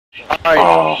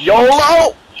Alright,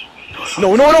 YOLO!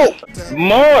 No, no, no!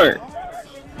 More!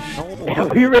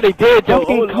 We already did, yo.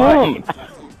 Fucking come!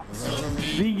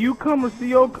 See you come or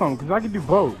CO come, cause I can do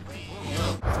both.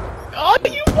 Oh,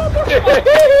 you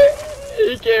motherfucker!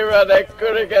 He came around that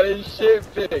corner, got his shit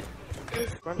picked.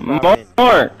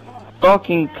 More!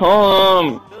 Fucking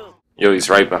come! Yo, he's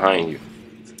right behind you.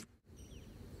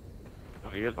 Oh,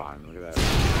 he is behind me, look at that.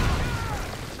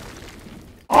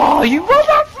 Oh, you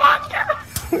motherfucker!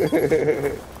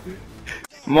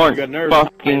 More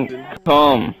fucking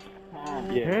come.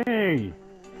 Yeah. Hey!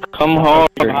 Come hard.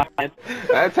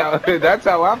 That's how I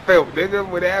felt, nigga,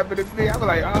 when it happened to me. I was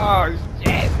like, oh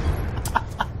shit.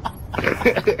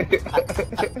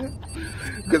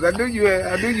 Cause I knew you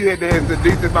had to have a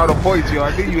decent amount of points, yo.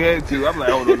 I knew you had to. I'm like,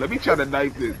 hold on, let me try to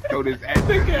knife this, throw this at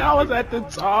nigga. I was at the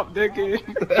top, nigga.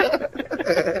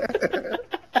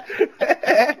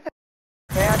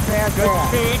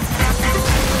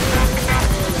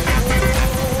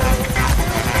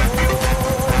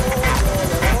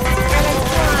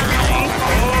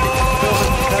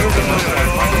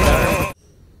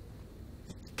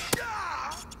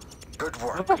 Good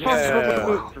work. What the fuck is up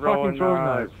with fucking throwing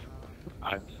knives?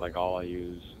 That's like all I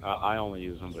use. I only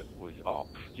use them, but oh,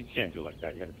 you can't do like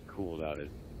that. You gotta be cool about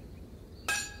it.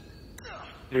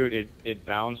 Dude, it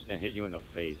bounced and hit you in the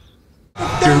face.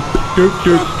 Doop, doop,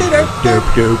 doop, doop, doop,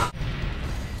 doop.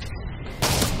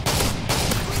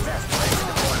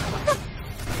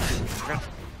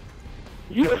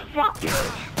 You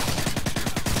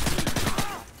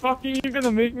fucking you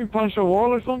gonna make me punch a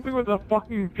wall or something with a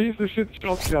fucking piece of shit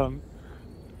shotgun?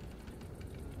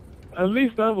 At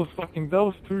least that was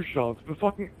 2 shots, but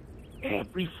fucking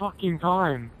every fucking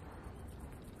time.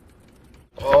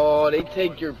 Oh, they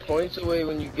take your points away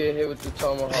when you get hit with the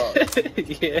tomahawk.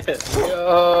 Yeah.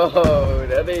 Yo,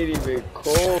 that ain't even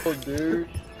cool, dude.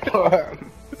 No,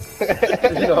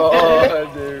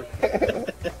 dude.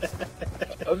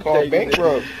 I'm Call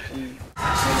bankrupt.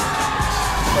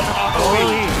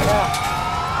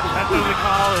 That's what we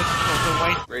call it. The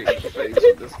white Great face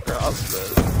with this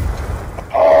crossbow.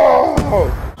 Oh! Oh,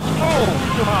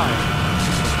 God.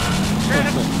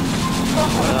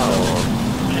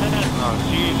 Oh,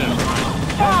 Jesus.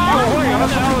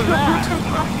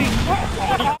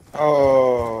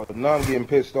 Oh, now I'm getting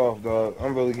pissed off, dog.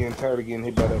 I'm really getting tired of getting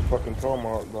hit by that fucking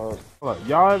tomahawk, dog.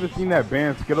 Y'all ever seen that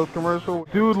band Skittles commercial?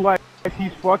 Dude, like,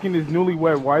 he's fucking his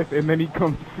newlywed wife and then he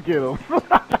comes to Skittles.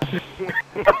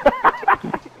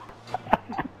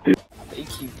 They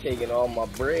keep taking all my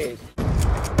bread.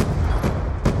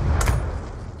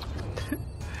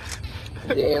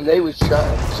 Damn, they was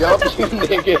trying to jump you,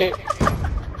 nigga.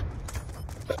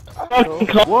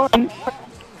 What?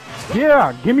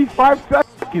 Yeah, give me 5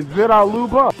 seconds, then I'll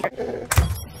lube up.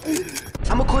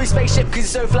 I'm a cool spaceship cause it's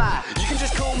so fly. You can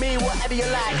just call me whatever you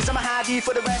like, cause I'ma have you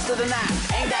for the rest of the night.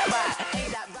 Ain't that right?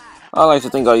 Ain't that right? I'd like to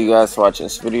thank all you guys for watching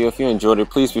this video. If you enjoyed it,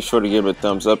 please be sure to give it a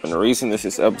thumbs up. And the reason this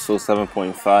is episode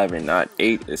 7.5 and not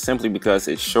 8 is simply because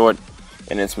it's short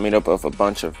and it's made up of a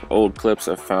bunch of old clips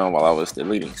I found while I was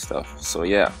deleting stuff. So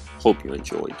yeah, hope you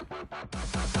enjoyed.